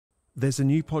There's a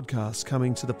new podcast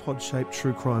coming to the Podshaped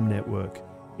True Crime Network.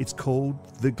 It's called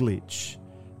The Glitch,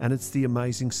 and it's the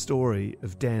amazing story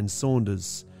of Dan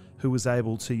Saunders, who was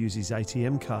able to use his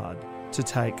ATM card to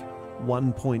take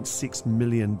 $1.6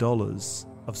 million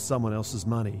of someone else's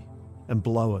money and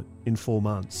blow it in 4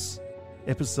 months.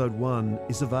 Episode 1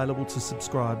 is available to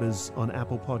subscribers on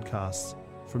Apple Podcasts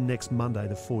from next Monday,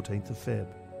 the 14th of Feb,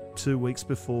 2 weeks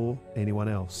before anyone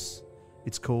else.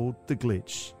 It's called The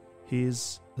Glitch.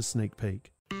 Here's a sneak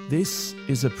peek. This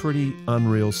is a pretty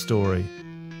unreal story.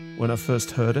 When I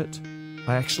first heard it,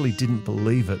 I actually didn't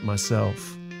believe it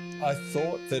myself. I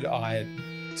thought that I had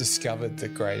discovered the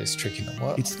greatest trick in the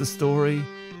world. It's the story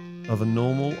of a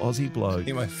normal Aussie bloke. I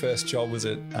think my first job was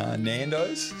at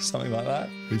Nando's, something like that.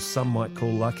 Who some might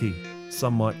call lucky,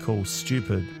 some might call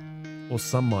stupid, or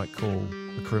some might call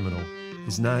a criminal.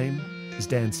 His name is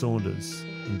Dan Saunders,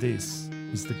 and this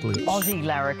is The Glitch. Aussie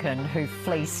larrikin who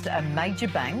fleeced a major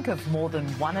bank of more than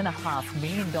 $1.5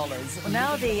 million. Well,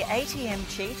 now the ATM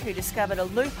cheat who discovered a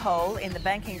loophole in the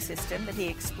banking system that he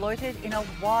exploited in a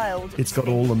wild... It's got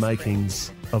all the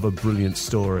makings of a brilliant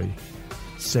story.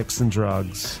 Sex and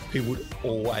drugs. People would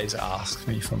always ask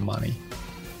me for money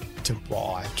to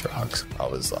buy drugs. I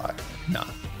was like, nah,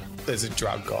 there's a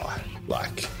drug guy.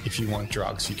 Like, if you want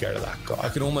drugs, you go to that guy. I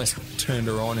could almost turn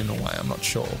her on in a way, I'm not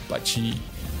sure. But she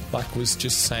was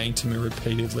just saying to me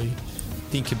repeatedly,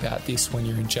 think about this when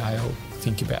you're in jail.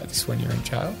 Think about this when you're in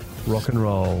jail. Rock and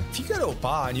roll. If you go to a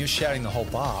bar and you're shouting the whole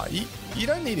bar, you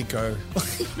don't need to go.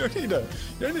 You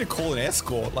don't need to call an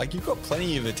escort. Like, you've got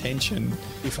plenty of attention.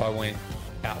 If I went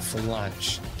out for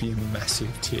lunch, it'd be a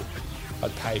massive tip.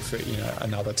 I'd pay for,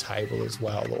 another table as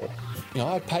well, or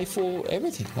I'd pay for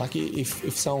everything. Like,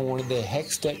 if someone wanted their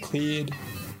HECS debt cleared,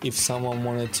 if someone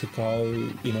wanted to go,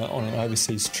 on an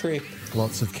overseas trip.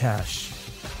 Lots of cash.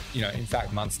 In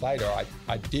fact, months later,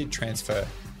 I did transfer,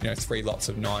 3 lots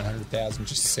of 900,000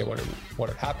 just to see what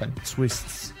had happened.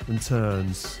 Twists and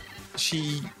turns.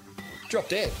 She dropped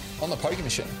dead on the poker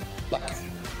machine. Like,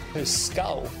 her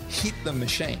skull hit the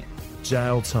machine.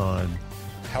 Jail time.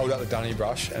 Held up the dunny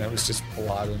brush and it was just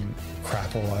blood and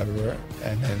crap all over it,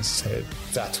 and then said,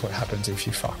 that's what happens if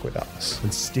you fuck with us.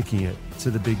 And sticking it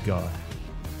to the big guy.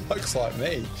 Folks like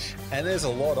me, and there's a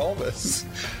lot of us,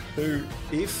 who,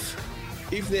 if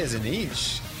there's an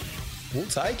inch, we'll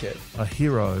take it. A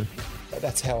hero.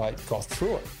 That's how I got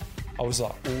through it. I was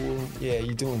like, oh, yeah,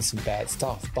 you're doing some bad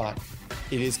stuff, but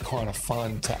it is kind of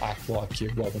fun to act like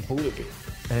you're Robin Hood a bit.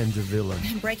 And a villain.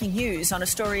 Breaking news on a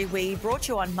story we brought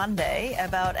you on Monday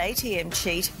about ATM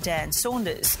cheat Dan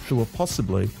Saunders. Who are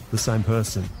possibly the same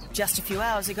person. Just a few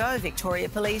hours ago, Victoria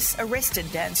Police arrested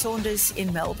Dan Saunders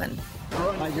in Melbourne. All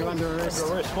right, mate, you're under arrest.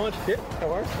 Under arrest, fine. Yep, no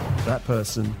worries. That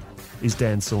person is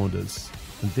Dan Saunders,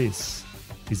 and this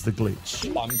is The Glitch.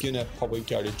 I'm going to probably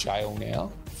go to jail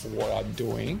now for what I'm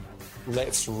doing.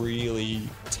 Let's really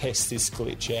test this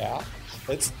glitch out.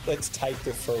 Let's take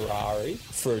the Ferrari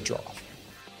for a drive.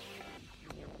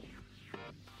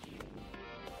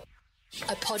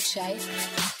 A Podshape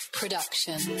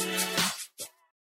production.